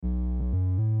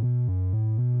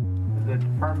the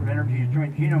Department of Energy's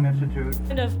Joint Genome Institute.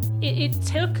 It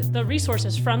took the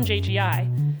resources from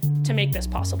JGI to make this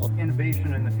possible.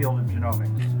 Innovation in the field of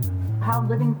genomics. How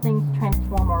living things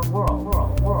transform our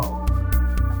world.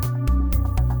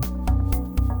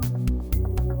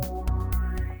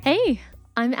 Hey,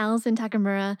 I'm Allison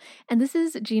Takamura, and this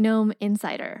is Genome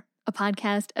Insider, a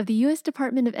podcast of the U.S.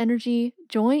 Department of Energy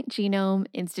Joint Genome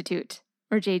Institute,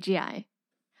 or JGI.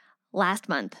 Last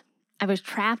month, I was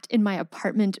trapped in my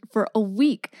apartment for a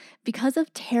week because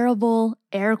of terrible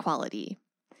air quality.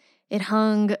 It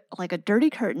hung like a dirty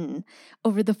curtain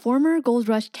over the former gold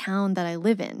rush town that I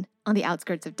live in on the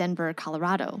outskirts of Denver,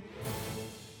 Colorado.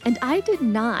 And I did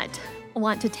not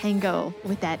want to tango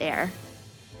with that air.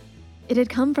 It had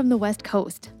come from the West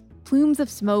Coast, plumes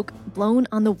of smoke blown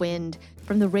on the wind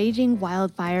from the raging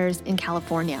wildfires in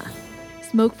California.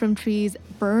 Smoke from trees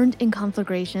burned in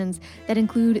conflagrations that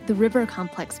include the River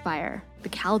Complex Fire, the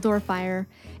Caldor Fire,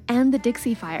 and the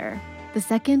Dixie Fire, the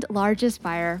second largest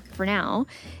fire, for now,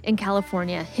 in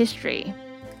California history.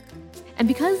 And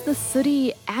because the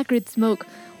sooty, acrid smoke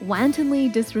wantonly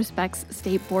disrespects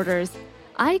state borders,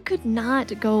 I could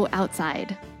not go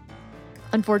outside.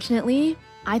 Unfortunately,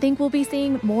 I think we'll be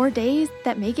seeing more days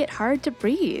that make it hard to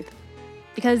breathe,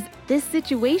 because this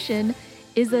situation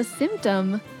is a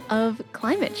symptom of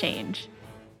climate change.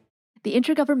 The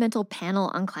Intergovernmental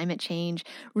Panel on Climate Change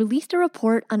released a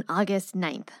report on August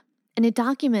 9th, and it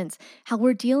documents how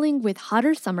we're dealing with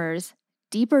hotter summers,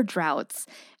 deeper droughts,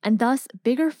 and thus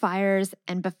bigger fires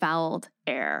and befouled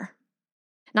air.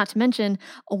 Not to mention,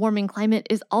 a warming climate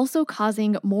is also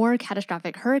causing more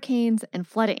catastrophic hurricanes and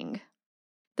flooding.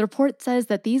 The report says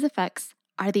that these effects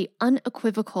are the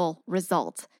unequivocal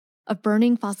result of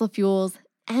burning fossil fuels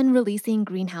and releasing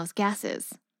greenhouse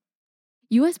gases.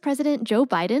 U.S. President Joe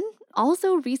Biden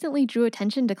also recently drew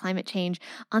attention to climate change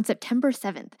on September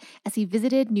 7th as he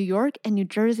visited New York and New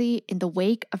Jersey in the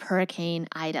wake of Hurricane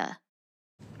Ida.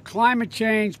 Climate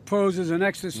change poses an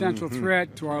existential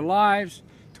threat to our lives,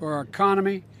 to our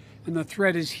economy, and the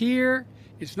threat is here.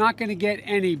 It's not going to get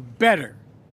any better.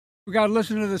 We've got to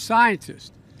listen to the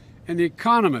scientists and the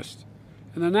economists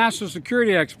and the national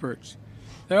security experts.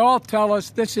 They all tell us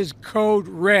this is code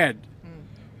red.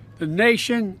 The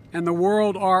nation and the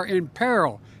world are in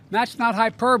peril. That's not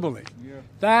hyperbole.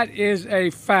 That is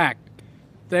a fact.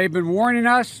 They've been warning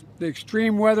us the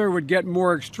extreme weather would get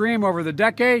more extreme over the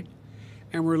decade,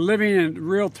 and we're living in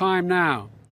real time now.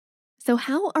 So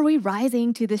how are we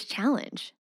rising to this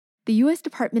challenge? The U.S.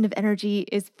 Department of Energy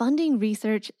is funding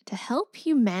research to help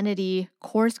humanity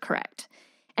course correct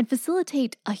and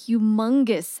facilitate a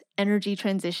humongous energy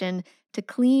transition to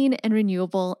clean and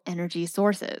renewable energy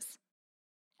sources.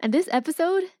 And this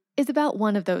episode is about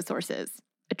one of those sources,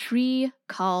 a tree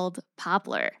called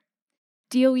poplar.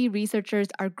 DOE researchers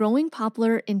are growing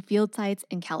poplar in field sites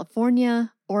in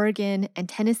California, Oregon, and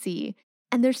Tennessee,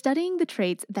 and they're studying the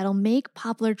traits that'll make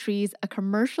poplar trees a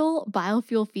commercial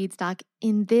biofuel feedstock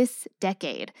in this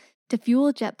decade to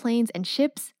fuel jet planes and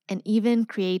ships and even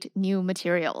create new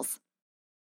materials.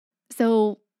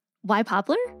 So, why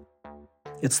poplar?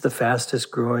 It's the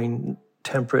fastest growing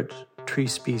temperate tree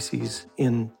species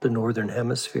in the Northern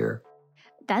Hemisphere.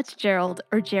 That's Gerald,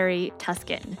 or Jerry,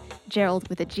 Tuskin. Gerald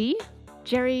with a G,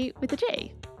 Jerry with a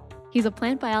J. He's a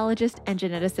plant biologist and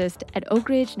geneticist at Oak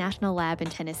Ridge National Lab in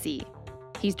Tennessee.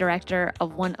 He's director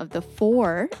of one of the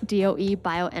 4 DOE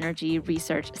Bioenergy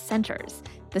Research Centers,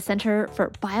 the Center for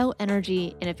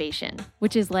Bioenergy Innovation,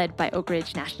 which is led by Oak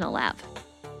Ridge National Lab.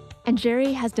 And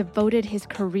Jerry has devoted his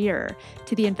career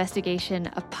to the investigation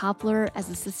of poplar as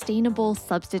a sustainable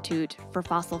substitute for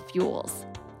fossil fuels.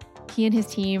 He and his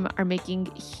team are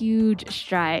making huge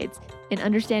strides in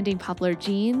understanding poplar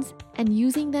genes and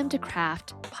using them to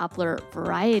craft poplar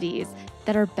varieties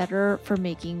that are better for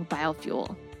making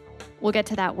biofuel. We'll get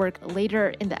to that work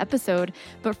later in the episode,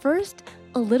 but first,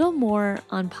 a little more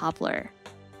on poplar.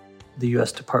 The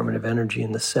U.S. Department of Energy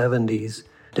in the 70s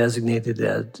designated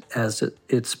it as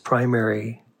its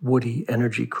primary woody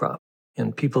energy crop,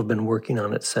 and people have been working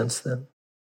on it since then.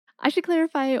 I should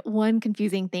clarify one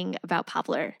confusing thing about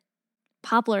poplar.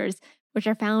 Poplars, which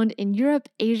are found in Europe,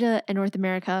 Asia, and North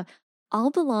America, all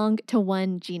belong to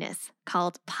one genus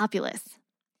called Populus.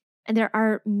 And there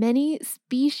are many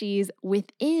species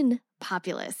within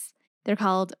Populus. They're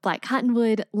called black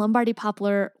cottonwood, Lombardy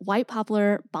poplar, white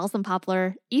poplar, balsam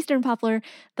poplar, eastern poplar,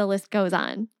 the list goes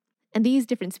on. And these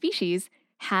different species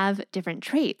have different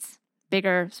traits.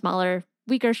 Bigger, smaller,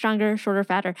 weaker, stronger, shorter,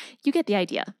 fatter. You get the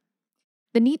idea.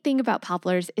 The neat thing about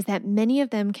poplars is that many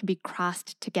of them can be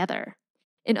crossed together.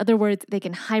 In other words, they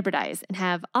can hybridize and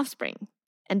have offspring.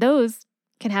 And those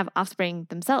can have offspring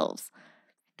themselves.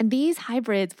 And these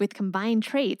hybrids with combined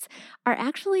traits are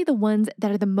actually the ones that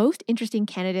are the most interesting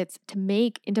candidates to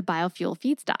make into biofuel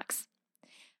feedstocks.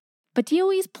 But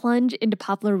DOE's plunge into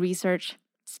poplar research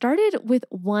started with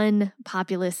one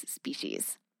populous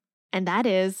species, and that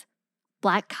is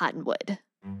black cottonwood.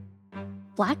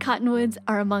 Black cottonwoods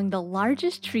are among the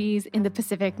largest trees in the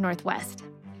Pacific Northwest.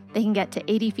 They can get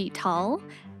to 80 feet tall,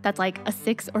 that's like a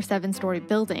 6 or 7 story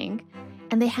building,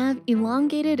 and they have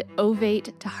elongated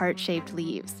ovate to heart-shaped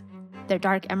leaves. They're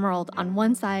dark emerald on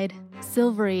one side,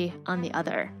 silvery on the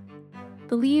other.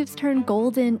 The leaves turn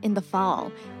golden in the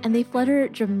fall, and they flutter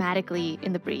dramatically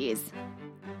in the breeze.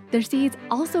 Their seeds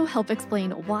also help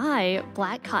explain why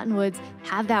black cottonwoods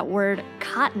have that word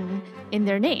cotton in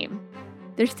their name.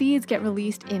 Their seeds get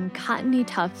released in cottony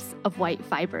tufts of white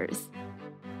fibers.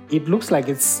 It looks like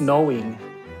it's snowing.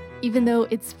 Even though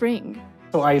it's spring.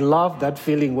 So I love that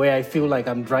feeling where I feel like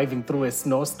I'm driving through a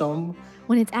snowstorm.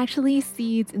 When it's actually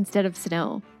seeds instead of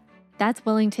snow. That's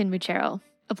Wellington Muchero,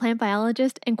 a plant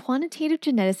biologist and quantitative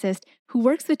geneticist who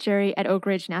works with Jerry at Oak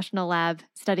Ridge National Lab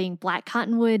studying black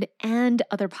cottonwood and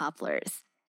other poplars.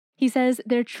 He says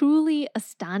they're truly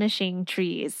astonishing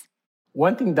trees.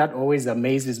 One thing that always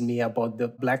amazes me about the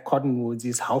black cottonwoods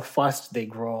is how fast they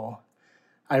grow.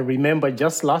 I remember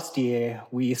just last year,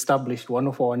 we established one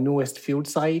of our newest field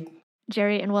sites.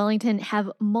 Jerry and Wellington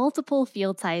have multiple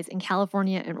field sites in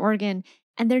California and Oregon,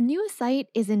 and their newest site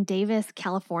is in Davis,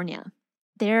 California.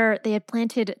 There, they had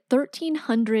planted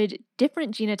 1,300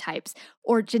 different genotypes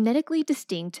or genetically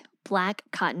distinct black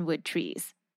cottonwood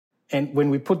trees. And when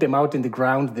we put them out in the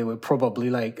ground, they were probably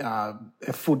like a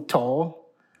foot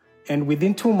tall. And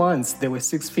within 2 months, they were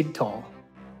 6 feet tall.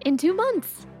 In 2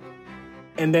 months.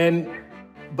 And then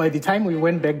by the time we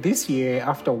went back this year,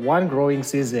 after one growing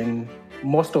season,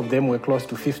 most of them were close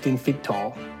to 15 feet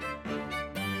tall.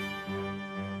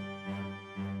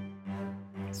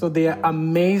 So they are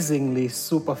amazingly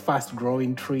super fast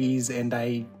growing trees, and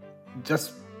I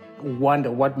just wonder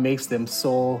what makes them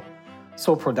so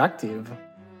productive.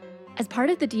 As part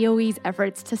of the DOE's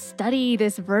efforts to study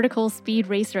this vertical speed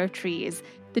racer of trees,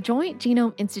 the Joint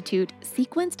Genome Institute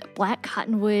sequenced black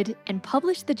cottonwood and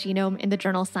published the genome in the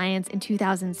journal Science in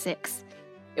 2006.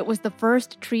 It was the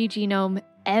first tree genome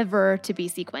ever to be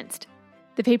sequenced.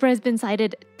 The paper has been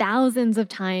cited thousands of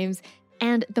times,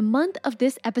 and the month of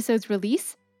this episode's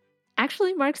release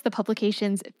actually marks the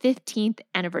publication's 15th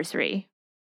anniversary.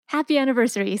 Happy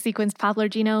anniversary, sequenced poplar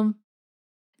genome!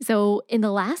 So, in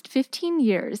the last 15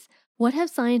 years, what have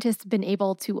scientists been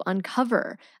able to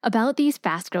uncover about these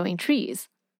fast-growing trees?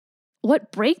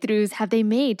 What breakthroughs have they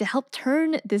made to help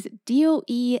turn this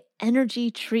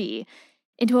Bioenergy Tree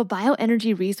into a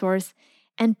bioenergy resource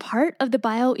and part of the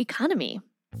bioeconomy?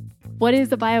 What is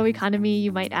the bioeconomy,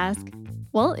 you might ask?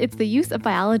 Well, it's the use of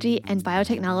biology and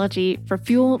biotechnology for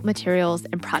fuel, materials,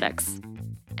 and products.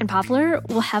 And poplar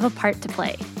will have a part to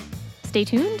play. Stay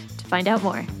tuned to find out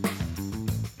more.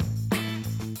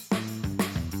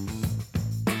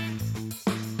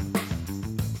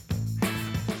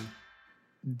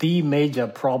 The major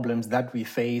problems that we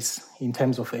face in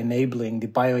terms of enabling the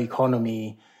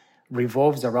bioeconomy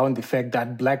revolves around the fact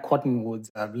that black cottonwoods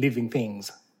are living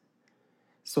things.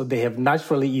 So they have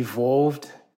naturally evolved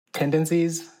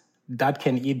tendencies that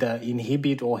can either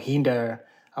inhibit or hinder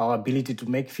our ability to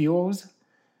make fuels.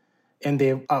 And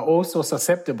they are also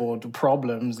susceptible to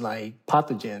problems like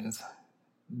pathogens,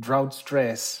 drought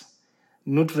stress,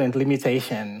 nutrient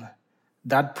limitation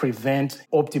that prevent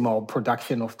optimal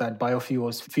production of that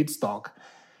biofuels feedstock.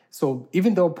 So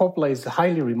even though poplar is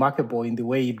highly remarkable in the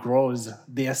way it grows,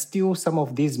 there are still some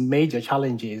of these major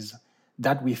challenges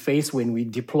that we face when we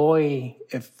deploy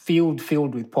a field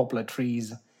filled with poplar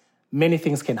trees. Many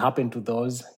things can happen to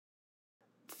those.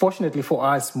 Fortunately for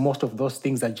us, most of those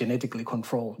things are genetically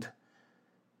controlled.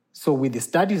 So with the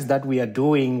studies that we are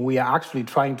doing, we are actually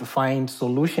trying to find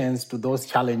solutions to those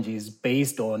challenges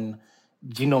based on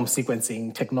genome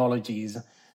sequencing technologies.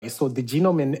 So the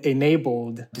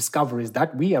genome-enabled discoveries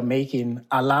that we are making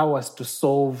allow us to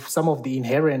solve some of the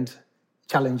inherent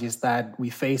challenges that we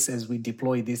face as we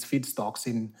deploy these feedstocks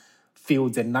in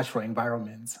fields and natural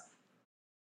environments.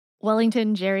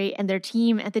 Wellington, Jerry, and their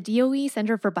team at the DOE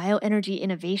Center for Bioenergy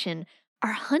Innovation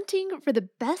are hunting for the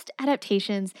best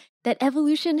adaptations that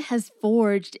evolution has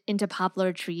forged into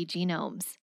poplar tree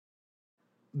genomes.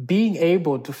 Being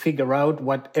able to figure out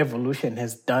what evolution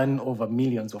has done over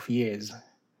millions of years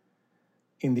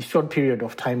in the short period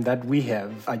of time that we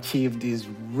have achieved is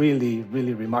really,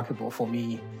 really remarkable for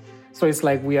me. So it's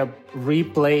like we are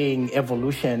replaying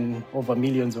evolution over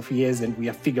millions of years, and we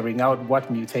are figuring out what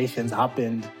mutations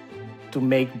happened to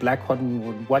make black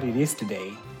cottonwood what it is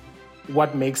today.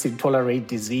 what makes it tolerate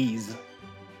disease,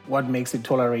 what makes it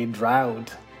tolerate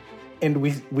drought. And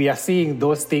we are seeing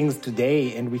those things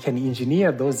today, and we can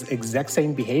engineer those exact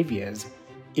same behaviors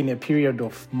in a period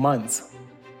of months.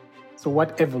 So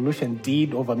what evolution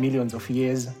did over millions of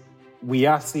years, we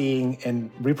are seeing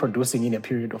and reproducing in a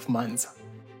period of months.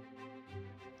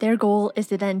 Their goal is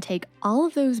to then take all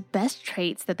of those best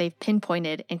traits that they've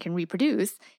pinpointed and can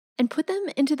reproduce and put them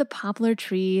into the poplar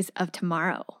trees of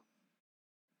tomorrow.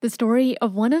 The story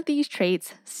of one of these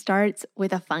traits starts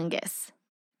with a fungus.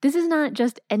 This is not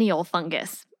just any old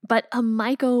fungus, but a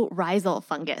mycorrhizal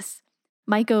fungus.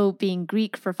 Myco being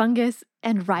Greek for fungus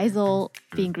and rhizal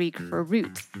being Greek for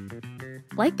root.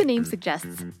 Like the name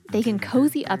suggests, they can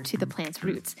cozy up to the plant's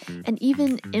roots and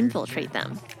even infiltrate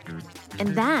them.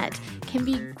 And that can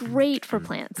be great for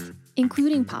plants,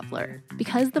 including poplar,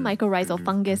 because the mycorrhizal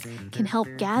fungus can help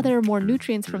gather more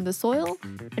nutrients from the soil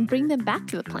and bring them back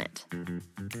to the plant.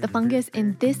 The fungus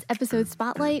in this episode's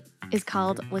spotlight is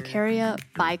called Lacaria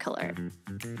bicolor.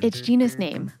 Its genus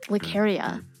name,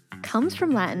 Lacaria, comes from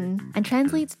Latin and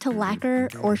translates to lacquer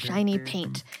or shiny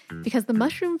paint because the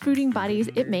mushroom fruiting bodies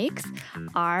it makes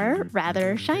are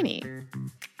rather shiny.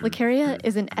 Lacaria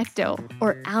is an ecto,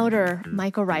 or outer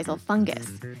mycorrhizal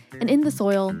fungus, and in the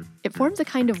soil, it forms a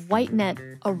kind of white net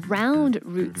around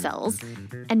root cells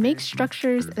and makes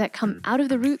structures that come out of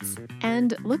the roots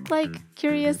and look like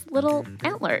curious little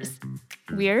antlers.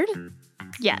 Weird?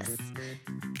 Yes.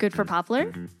 Good for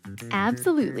poplar?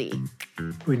 Absolutely.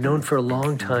 We've known for a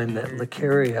long time that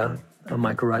Lacaria, a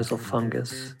mycorrhizal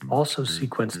fungus, also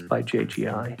sequenced by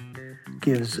JGI,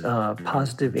 gives a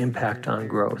positive impact on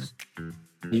growth.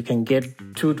 You can get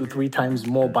 2 to 3 times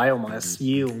more biomass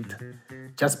yield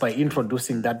just by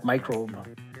introducing that microbe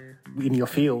in your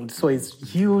field. So it's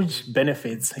huge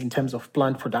benefits in terms of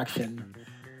plant production.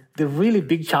 The really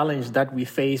big challenge that we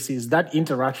face is that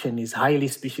interaction is highly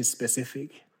species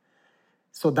specific.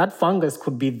 So that fungus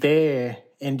could be there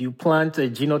and you plant a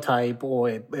genotype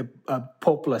or a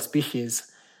poplar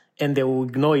species and they will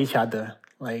ignore each other.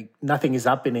 Like nothing is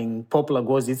happening. Poplar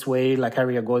goes its way,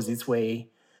 Lacaria goes its way.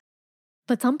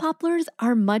 But some poplars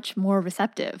are much more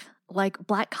receptive, like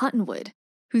black cottonwood,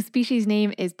 whose species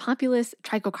name is Populus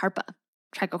trichocarpa.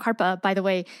 Trichocarpa, by the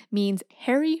way, means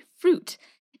hairy fruit,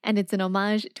 and it's an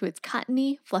homage to its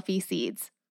cottony, fluffy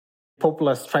seeds.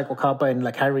 Populus trichocarpa and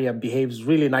Lacaria behaves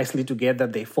really nicely together.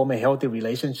 They form a healthy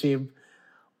relationship.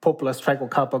 Populus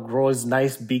trichocarpa grows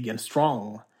nice, big, and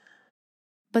strong.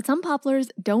 But some poplars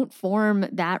don't form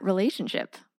that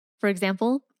relationship. For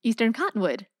example, eastern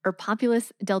cottonwood, or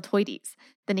Populus deltoides.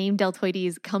 The name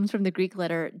deltoides comes from the Greek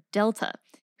letter delta,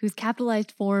 whose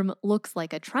capitalized form looks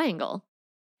like a triangle.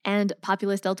 And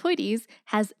Populus deltoides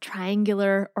has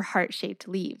triangular or heart-shaped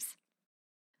leaves.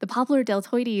 The poplar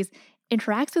deltoides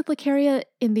interacts with Lacaria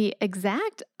in the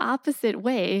exact opposite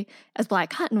way as black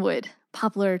cottonwood,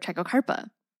 Poplar trichocarpa.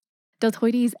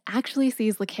 Deltoides actually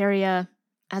sees Lacaria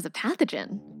as a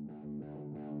pathogen.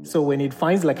 So when it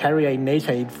finds Lacaria in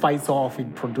nature, it fights off,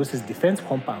 it produces defense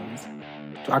compounds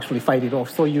to actually fight it off.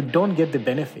 So you don't get the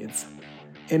benefits.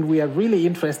 And we are really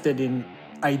interested in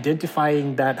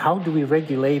identifying that. How do we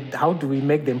regulate, how do we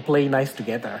make them play nice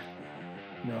together?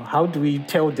 You know, how do we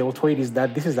tell deltoides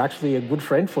that this is actually a good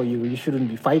friend for you shouldn't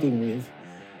be fighting with?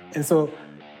 And so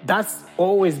that's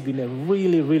always been a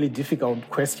really, really difficult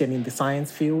question in the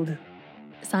science field.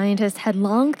 Scientists had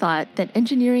long thought that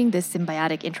engineering this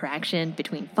symbiotic interaction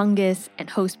between fungus and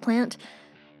host plant,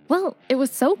 well, it was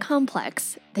so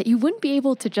complex that you wouldn't be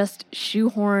able to just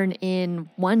shoehorn in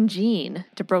one gene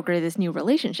to broker this new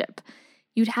relationship.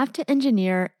 You'd have to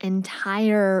engineer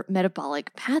entire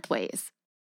metabolic pathways.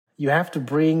 You have to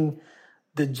bring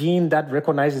the gene that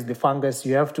recognizes the fungus.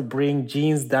 You have to bring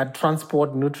genes that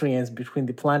transport nutrients between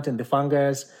the plant and the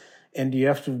fungus. And you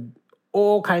have to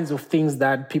all kinds of things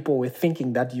that people were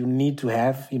thinking that you need to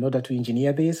have in order to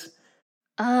engineer this.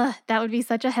 That would be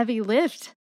such a heavy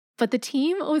lift. But the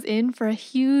team was in for a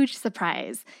huge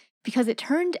surprise because it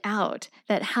turned out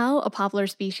that how a poplar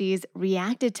species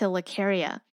reacted to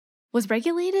Lacaria was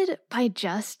regulated by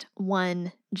just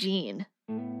one gene.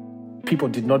 People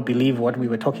did not believe what we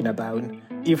were talking about.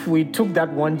 If we took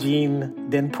that one gene,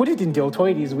 then put it in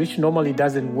deltoides, which normally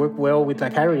doesn't work well with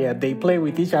Lacaria, they play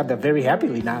with each other very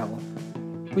happily now,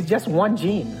 with just one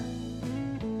gene.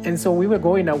 And so we were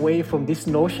going away from this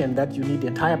notion that you need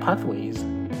entire pathways.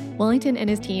 Wellington and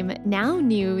his team now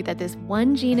knew that this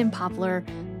one gene in poplar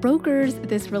brokers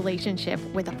this relationship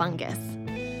with a fungus.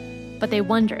 But they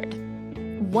wondered,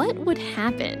 what would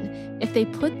happen if they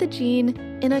put the gene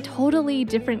in a totally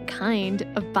different kind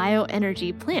of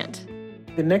bioenergy plant?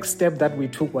 The next step that we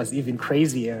took was even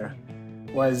crazier.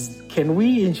 was, can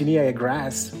we engineer a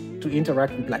grass to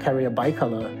interact with Lacaria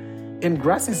bicolor? In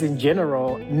grasses in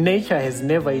general, nature has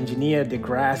never engineered a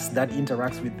grass that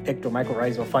interacts with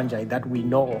ectomycorrhizal fungi that we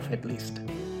know of, at least.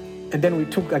 And then we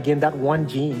took, again, that one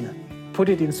gene, put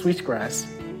it in switchgrass.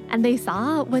 And they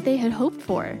saw what they had hoped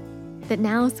for, that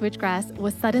now switchgrass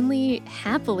was suddenly,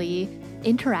 happily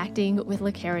interacting with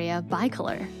Lacaria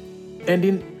bicolor.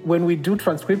 And when we do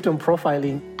transcriptome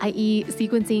profiling, i.e.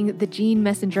 sequencing the gene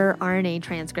messenger RNA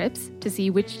transcripts to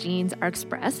see which genes are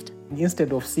expressed,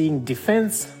 instead of seeing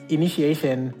defense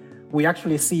initiation, we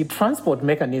actually see transport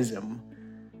mechanism,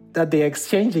 that they're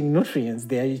exchanging nutrients,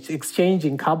 they're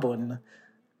exchanging carbon,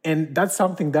 and that's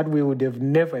something that we would have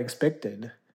never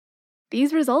expected.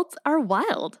 These results are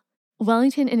wild.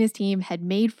 Wellington and his team had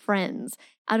made friends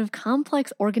out of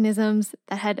complex organisms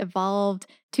that had evolved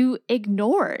to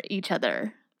ignore each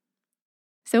other.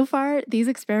 So far, these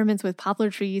experiments with poplar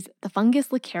trees, the fungus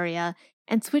Lacaria,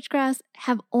 and switchgrass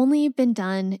have only been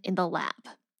done in the lab.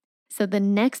 So the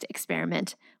next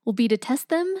experiment will be to test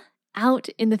them out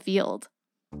in the field.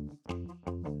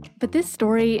 But this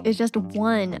story is just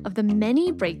one of the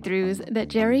many breakthroughs that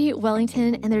Jerry,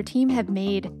 Wellington, and their team have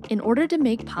made in order to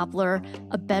make poplar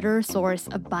a better source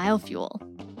of biofuel.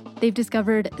 They've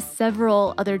discovered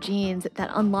several other genes that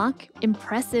unlock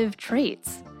impressive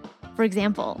traits. For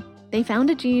example, they found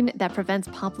a gene that prevents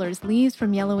poplar's leaves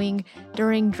from yellowing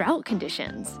during drought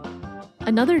conditions.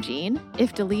 Another gene,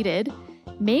 if deleted,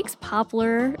 makes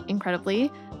poplar,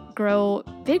 incredibly, grow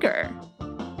bigger.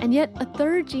 And yet a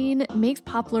third gene makes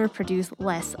poplar produce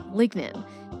less lignin,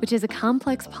 which is a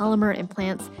complex polymer in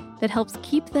plants that helps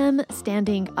keep them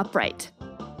standing upright.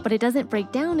 But it doesn't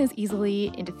break down as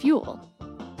easily into fuel.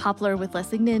 Poplar with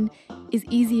less lignin is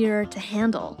easier to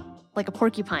handle, like a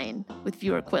porcupine with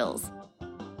fewer quills.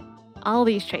 All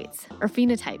these traits, or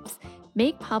phenotypes,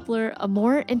 make poplar a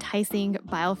more enticing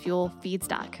biofuel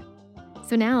feedstock.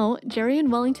 So now, Jerry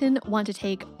and Wellington want to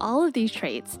take all of these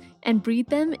traits and breed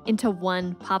them into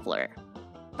one poplar.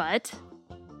 But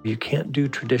you can't do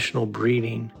traditional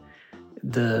breeding.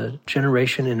 The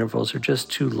generation intervals are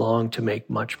just too long to make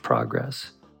much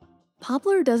progress.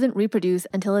 poplar doesn't reproduce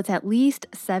until it's at least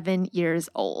 7 years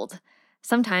old.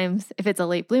 Sometimes, if it's a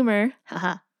late bloomer,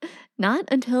 not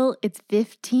until it's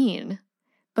 15.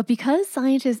 But because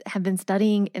scientists have been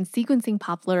studying and sequencing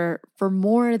poplar for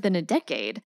more than a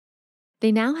decade,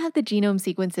 they now have the genome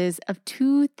sequences of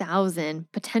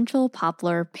 2,000 potential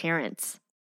poplar parents.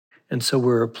 And so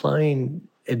we're applying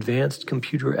advanced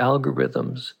computer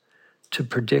algorithms to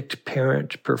predict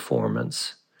parent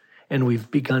performance. And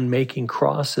we've begun making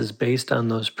crosses based on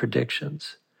those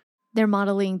predictions. They're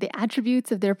modeling the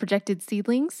attributes of their projected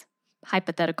seedlings,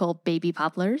 hypothetical baby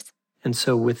poplars. And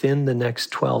so within the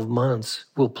next 12 months,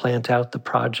 we'll plant out the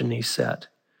progeny set.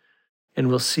 And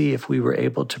we'll see if we were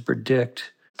able to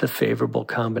predict the favorable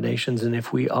combinations. And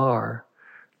if we are,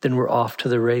 then we're off to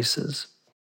the races.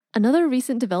 Another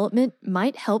recent development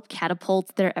might help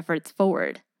catapult their efforts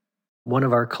forward. One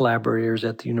of our collaborators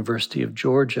at the University of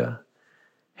Georgia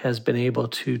has been able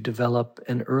to develop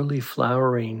an early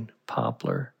flowering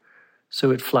poplar.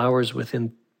 So it flowers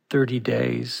within 30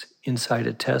 days inside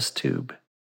a test tube.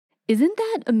 Isn't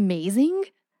that amazing?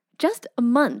 Just a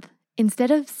month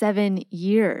instead of 7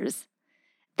 years.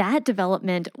 That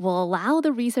development will allow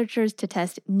the researchers to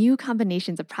test new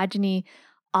combinations of progeny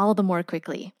all the more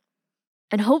quickly.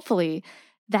 And hopefully,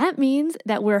 that means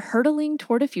that we're hurtling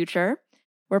toward a future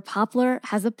where poplar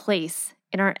has a place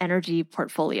in our energy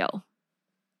portfolio.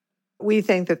 We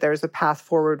think that there's a path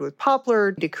forward with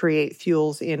poplar to create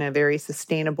fuels in a very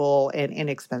sustainable and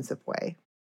inexpensive way.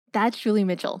 That's Julie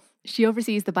Mitchell. She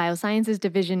oversees the Biosciences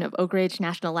Division of Oak Ridge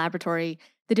National Laboratory,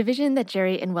 the division that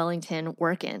Jerry and Wellington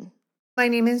work in. My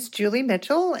name is Julie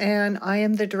Mitchell, and I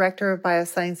am the Director of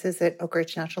Biosciences at Oak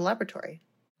Ridge National Laboratory.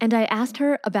 And I asked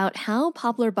her about how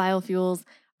poplar biofuels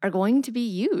are going to be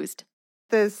used.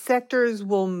 The sectors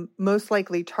we'll most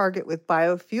likely target with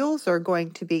biofuels are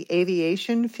going to be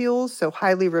aviation fuels, so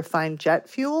highly refined jet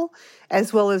fuel,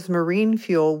 as well as marine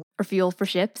fuel, or fuel for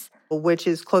ships, which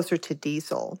is closer to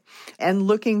diesel, and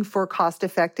looking for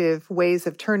cost-effective ways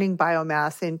of turning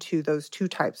biomass into those two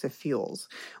types of fuels.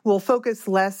 We'll focus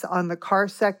less on the car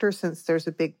sector since there's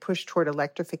a big push toward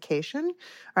electrification,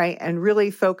 right? And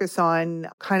really focus on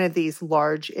kind of these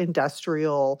large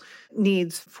industrial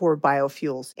needs for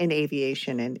biofuels in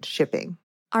aviation and shipping.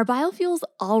 Are biofuels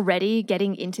already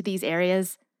getting into these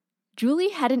areas? Julie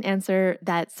had an answer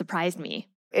that surprised me.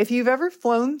 If you've ever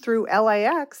flown through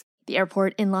LAX, the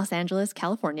airport in Los Angeles,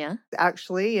 California,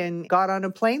 actually, and got on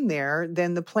a plane there,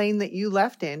 then the plane that you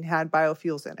left in had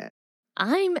biofuels in it.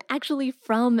 I'm actually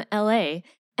from LA,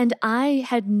 And I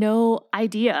had no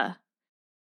idea.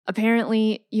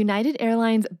 Apparently, United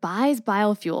Airlines buys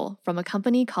biofuel from a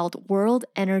company called World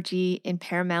Energy in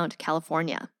Paramount,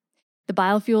 California. The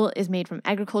biofuel is made from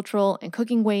agricultural and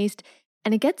cooking waste,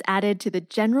 and it gets added to the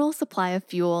general supply of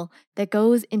fuel that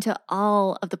goes into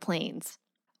all of the planes.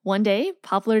 One day,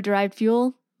 poplar-derived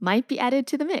fuel might be added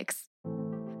to the mix.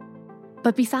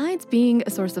 But besides being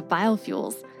a source of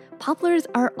biofuels, poplars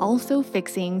are also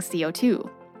fixing CO2,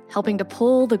 helping to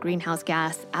pull the greenhouse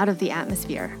gas out of the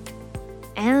atmosphere.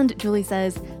 And Julie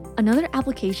says another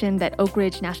application that Oak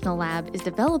Ridge National Lab is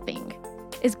developing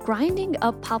is grinding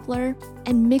up poplar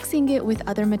and mixing it with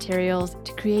other materials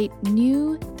to create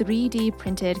new 3D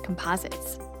printed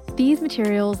composites. These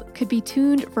materials could be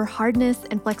tuned for hardness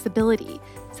and flexibility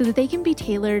so that they can be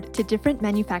tailored to different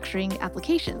manufacturing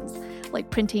applications, like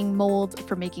printing molds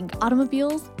for making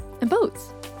automobiles and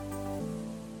boats.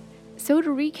 So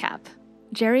to recap,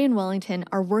 Jerry and Wellington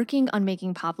are working on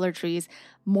making poplar trees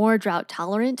more drought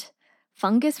tolerant,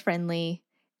 fungus friendly,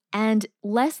 and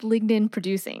less lignin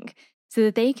producing so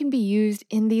that they can be used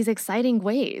in these exciting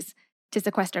ways to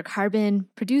sequester carbon,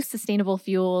 produce sustainable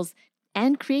fuels,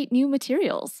 and create new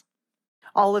materials.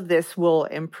 All of this will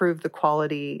improve the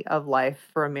quality of life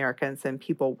for Americans and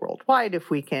people worldwide if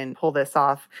we can pull this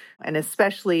off. And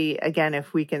especially, again,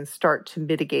 if we can start to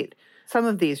mitigate some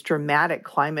of these dramatic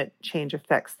climate change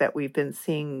effects that we've been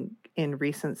seeing in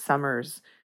recent summers.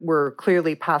 We're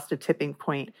clearly past a tipping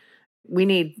point. We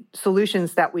need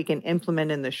solutions that we can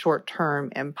implement in the short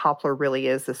term, and poplar really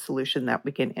is a solution that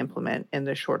we can implement in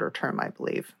the shorter term, I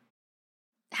believe.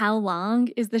 How long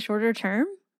is the shorter term?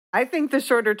 I think the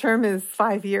shorter term is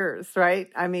 5 years, right?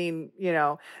 I mean,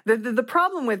 the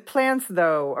problem with plants,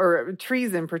 though, or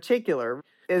trees in particular,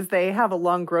 is they have a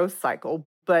long growth cycle.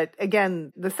 But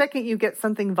again, the second you get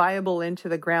something viable into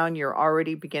the ground, you're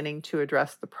already beginning to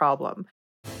address the problem.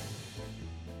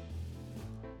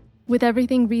 With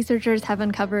everything researchers have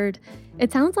uncovered,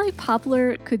 it sounds like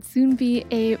poplar could soon be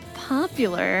a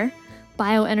popular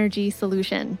bioenergy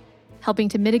solution, helping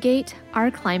to mitigate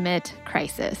our climate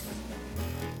crisis.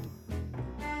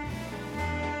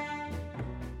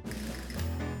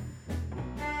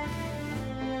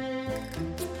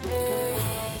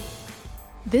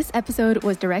 This episode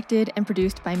was directed and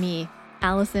produced by me,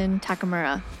 Allison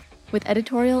Takamura, with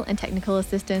editorial and technical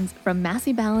assistance from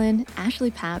Massey Ballin,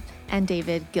 Ashley Papp, and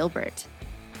David Gilbert.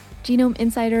 Genome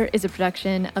Insider is a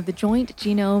production of the Joint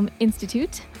Genome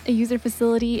Institute, a user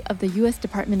facility of the U.S.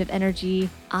 Department of Energy,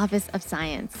 Office of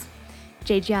Science.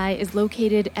 JGI is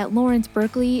located at Lawrence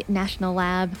Berkeley National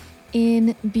Lab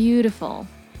in beautiful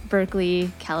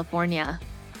Berkeley, California.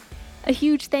 A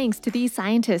huge thanks to these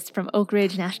scientists from Oak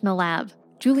Ridge National Lab: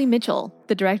 Julie Mitchell,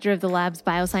 the director of the lab's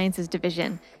Biosciences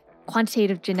Division,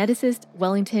 quantitative geneticist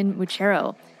Wellington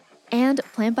Muchero, and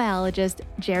plant biologist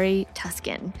Jerry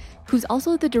Tuskin, who's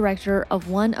also the director of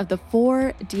one of the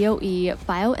 4 DOE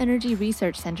Bioenergy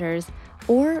Research Centers,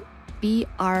 or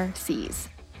BRCs.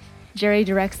 Jerry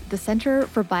directs the Center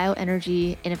for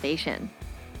Bioenergy Innovation.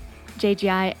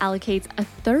 JGI allocates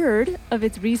 1/3 of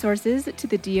its resources to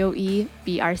the DOE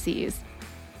BRCs.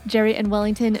 Jerry and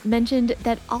Wellington mentioned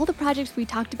that all the projects we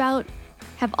talked about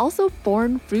have also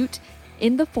borne fruit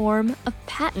in the form of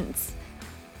patents,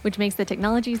 which makes the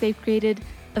technologies they've created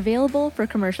available for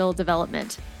commercial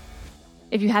development.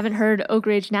 If you haven't heard Oak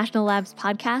Ridge National Lab's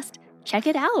podcast, check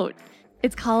it out.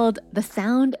 It's called The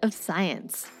Sound of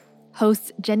Science.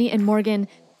 Hosts Jenny and Morgan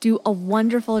do a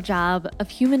wonderful job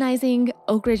of humanizing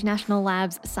Oak Ridge National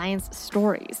Lab's science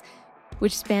stories,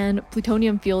 which span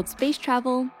plutonium-fueled space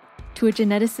travel to a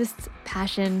geneticist's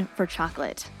passion for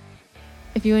chocolate.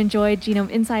 If you enjoyed Genome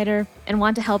Insider and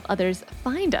want to help others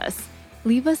find us,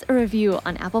 leave us a review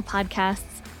on Apple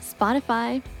Podcasts,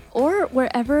 Spotify, or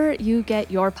wherever you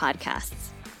get your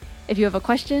podcasts. If you have a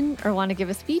question or want to give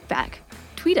us feedback,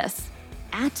 tweet us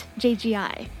at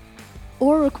JGI,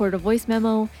 or record a voice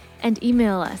memo and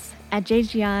email us at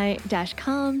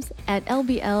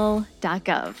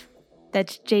jgi-comms@lbl.gov.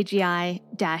 That's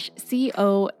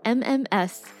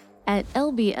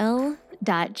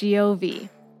jgi-comms@lbl.gov.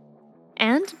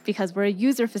 And because we're a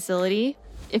user facility,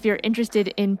 if you're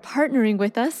interested in partnering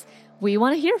with us, we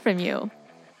want to hear from you.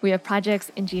 We have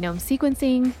projects in genome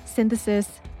sequencing,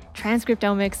 synthesis,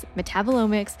 transcriptomics,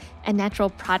 metabolomics, and natural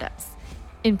products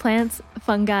in plants,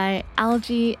 fungi,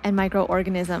 algae, and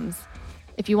microorganisms.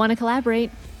 If you want to collaborate,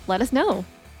 let us know.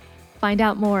 Find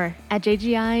out more at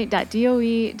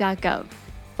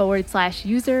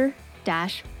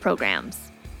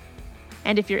jgi.doe.gov/user-programs.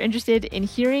 And if you're interested in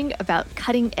hearing about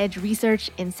cutting-edge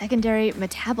research in secondary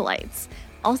metabolites,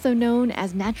 also known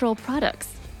as natural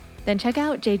products, then check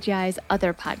out JGI's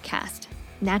other podcast,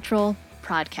 Natural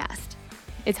Podcast.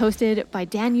 It's hosted by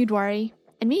Dan Udwari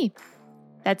and me.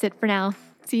 That's it for now.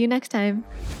 See you next time.